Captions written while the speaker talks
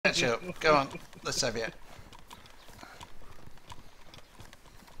Catch up. Go on. Let's have it.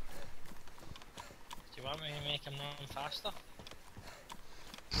 Do you want me to make him run faster?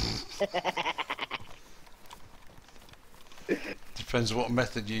 Depends what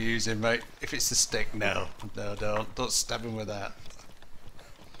method you're using, mate. If it's the stick, no. No, don't stab him with that.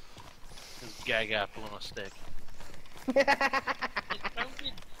 Gag apple on a stick.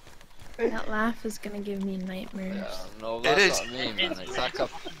 That laugh is gonna give me nightmares. Yeah, no, It that's is. what I mean, man. It's like a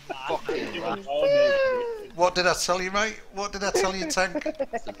fucking laugh. What did I tell you, mate? What did I tell you, Tank?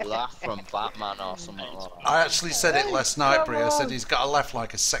 It's a laugh from Batman or something like that. I actually said it last night, Brie. I said he's got a laugh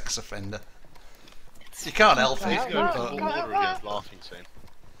like a sex offender. You can't help it. He's going but- full water against laughing soon.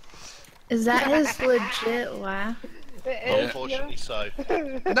 Is that his legit laugh? Unfortunately so.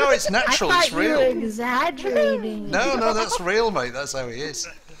 No, it's I natural. thought It's you were real. exaggerating. No, that's real, mate. That's how he is.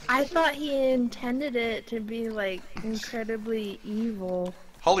 I thought he intended it to be like incredibly evil.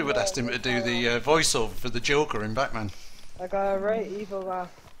 Hollywood asked him to do the voiceover for the Joker in Batman, I got a right evil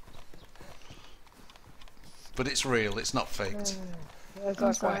laugh. but it's real. It's not faked. That's I'm like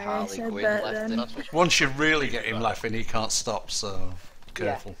quite sorry I Harley said Quinn that left then. it. That's what Once you really get him laughing, he can't stop. So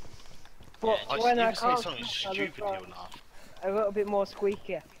careful. But I when I you say can't, something I stupid, just you'll want laugh. a little bit more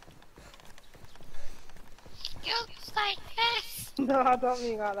squeaky. Jokes like this. No, I don't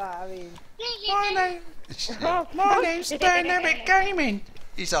mean like that. I mean, My name's Dynamic Gaming.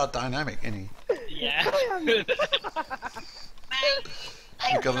 He's our dynamic, isn't he? Yeah.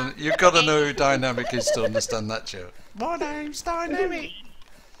 You've got to know who Dynamic is to understand that joke. My name's Dynamic.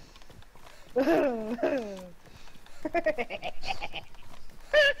 Okay, okay.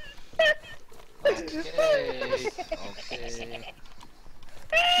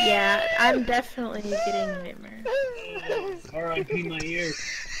 Yeah, I'm definitely getting nightmares. R.I.P. my ear.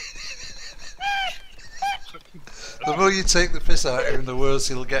 The more you take the piss out of him, the worse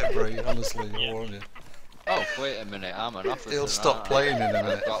he'll get, Brie. Honestly, I warn you. Oh, wait a minute, I'm an officer. He'll now. stop playing in a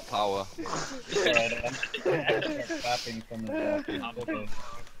minute. I've got power. Alright, I'm start clapping from the back. Okay.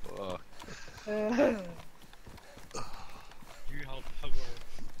 Fuck. You help power.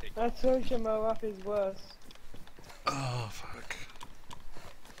 I told you my laugh is worse. Oh, fuck.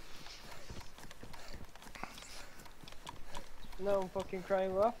 No, I'm fucking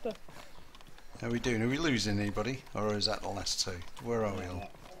crying with laughter. How are we doing? Are we losing anybody? Or is that the last two? Where are we all?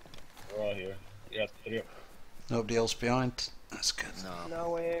 We're all here. Yeah, 3. Nobody else behind? That's good. No. No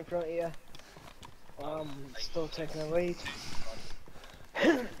way in front of you. I'm still taking a lead.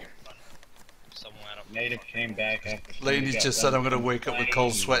 Somewhere up. Native came back after. Lainey just said I'm going to wake up with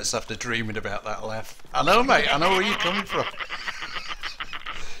cold sweats after dreaming about that laugh. I know, mate. I know where you're coming from.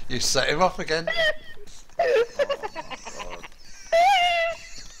 You set him off again.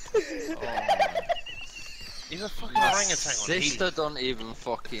 He's a fucking My orangutan on sister don't even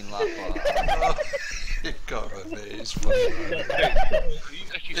fucking laugh at that. You've got to admit, it's funny. Man.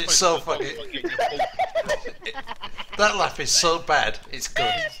 It's so funny. That laugh is so bad, it's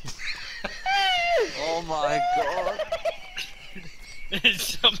good. Oh my god.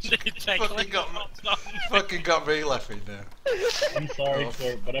 Somebody Fucking got me laughing now. I'm sorry, Oh.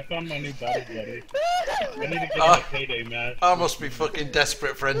 sir, but I found my new battle buddy. I need to get him a payday match. I must be fucking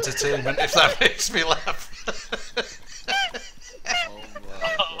desperate for entertainment if that makes me laugh. Oh my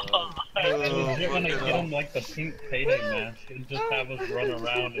god. I was Oh, just gonna fucking get him like the pink payday match and just have us run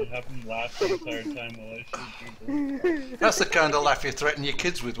around and have him laugh the entire time while I shoot people. That's the kind of laugh you threaten your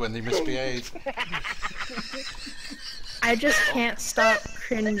kids with when they misbehave. I just can't stop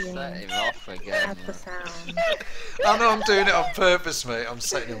cringing Set him off again. at the sound. I know I'm doing it on purpose, mate. I'm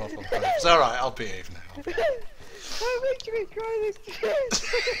setting him off on purpose. Alright, I'll behave now. Why make me cry this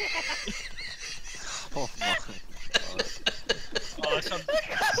Oh my god. Oh,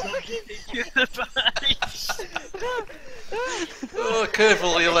 somebody in the face. Oh,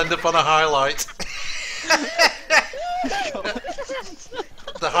 careful, you'll end up on a highlight.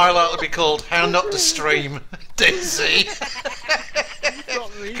 The highlight will be called How Not to Stream Daisy.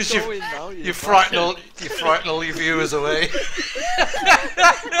 Because you frighten all your viewers away.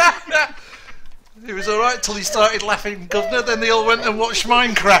 It was alright till he started laughing, Governor, then they all went and watched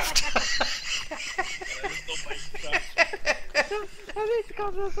Minecraft. I need to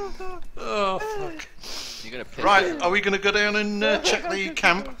calm myself. Oh, fuck. You're gonna piss Right, him. are we going to go down and check the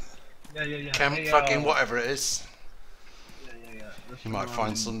camp? Yeah. Camp, Hey, fucking whatever it is. Yeah. Just, You might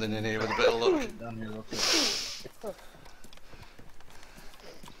find something in here with a bit of luck. down here real quick.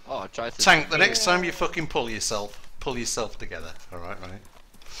 Oh, I tried to. Tank, the next time you fucking pull yourself together. Alright, mate.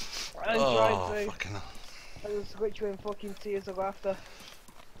 I Oh, tried to. fucking hell. I just switch you in fucking tears of laughter.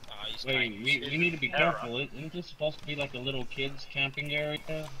 Oh, you Wait, we need to be careful. Isn't this supposed to be like a little kids camping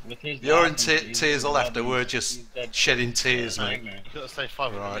area with his? You're in wife and he's tears of laughter. loving- We're just he's dead. shedding tears, mate. Nightmare. You gotta stay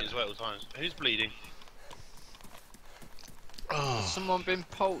 500 Right. meters away at all times. Who's bleeding? Has Oh, someone been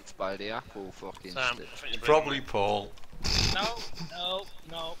poked by the apple fucking Sam, stick? I think you're bleeding. probably Paul.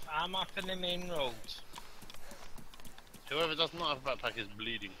 No, I'm up in the main road. Whoever does not have a backpack is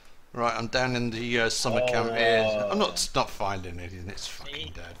bleeding. Right, I'm down in the summer camp here. I'm not finding anything. It's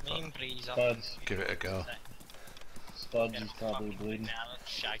fucking dead. But Main breeze up. Spuds, give it a go. Spuds is probably bleeding.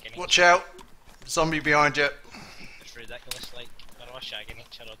 Shagging Watch out! Zombie behind you. It's ridiculous, like, they're all shagging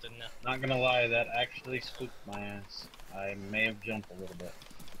each other, didn't they? Not gonna lie, that actually spooked my ass. I may have jumped a little bit.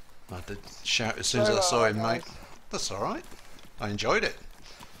 I did shout as soon as I saw him, mate. That's alright. I enjoyed it.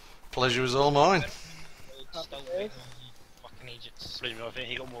 Pleasure was all mine. Still waiting on you fucking agents. Believe me, I think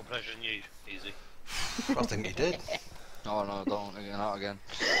he got more pleasure than you. Easy. I think he did. Oh no, don't again, not again.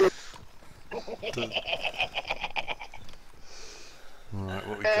 Right,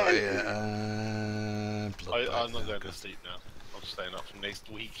 what we got here? I'm not going to sleep now. I'm staying up for next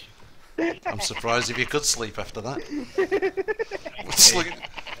week. I'm surprised if you could sleep after that. Sleep,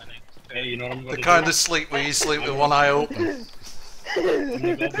 Hey, you know what I'm gonna the do? kind of sleep where you sleep with one eye open I'm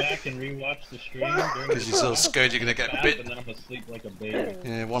gonna go back and rewatch the stream during because you're so scared you're going to get bath, bit. and then I'm gonna sleep like a baby.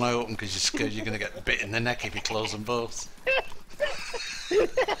 Yeah, one eye open because you're scared you're going to get bit in the neck if you close them both.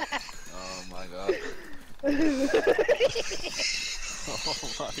 Oh my god. Oh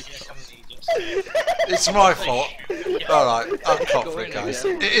my god. It's my fault. Alright, I'll cop for it, guys.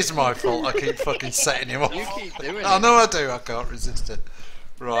 It is my fault. I keep fucking setting him off. You keep doing I it. know I do. I can't resist it.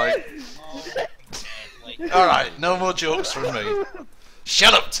 Right. Alright, no more jokes from me.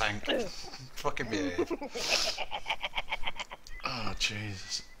 Shut up, Tank. Fucking behave. Oh,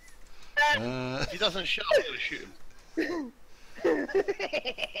 Jesus. If he doesn't shut up, I'm going to shoot him.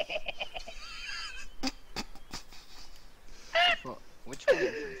 What? Which one?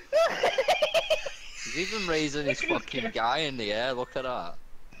 He's even raising his fucking guy in the air, look at that.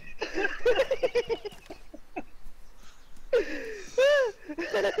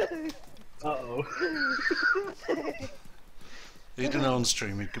 Uh-oh. Even on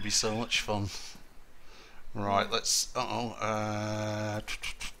stream, it could be so much fun. Right, let's. What?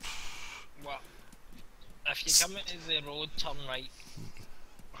 If you come into the road, turn right.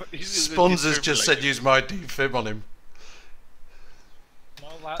 Spuns has just said use my defib on him.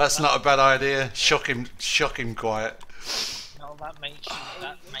 No, That's not a bad idea. Shock him quiet. No, that might wake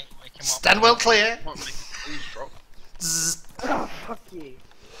him up. Stand well clear. Might make his knees drop. Zzz. Oh, fuck you.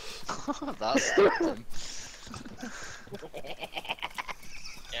 That stopped him.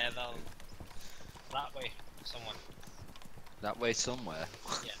 Yeah, they'll... That way, someone. That way somewhere.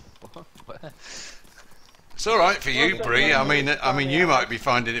 Yeah. Where? It's all right for you, Bree. I mean, you might be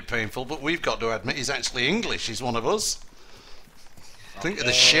finding it painful, but we've got to admit he's actually English. He's one of us. Think of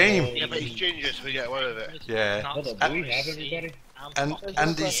the shame. Yeah, but he's ginger, so we get away with it. Yeah. Hold up, do we have everybody?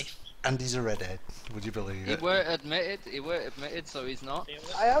 And he's a redhead. Would you believe He it? weren't admitted, so he's not.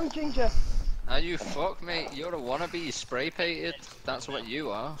 I am ginger. And you fuck, mate, you're a wannabe, you spray painted. That's what you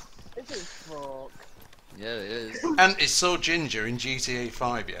are. This is fuck. Yeah, it is. And it's so ginger in GTA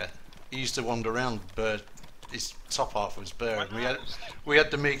 5, yeah. He used to wander around bare. His top half was bare, and we had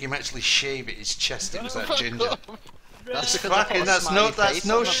to make him actually shave it. His chest, it was that ginger. That's because I put Fucking, a that's smiley no face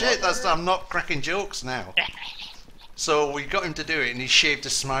on the shit. bottom. I'm not cracking jokes now. So we got him to do it, and he shaved a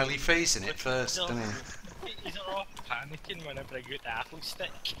smiley face in it first, didn't he? He's all panicking whenever I get the apple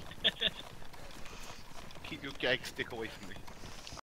stick. Keep your gag stick away from me.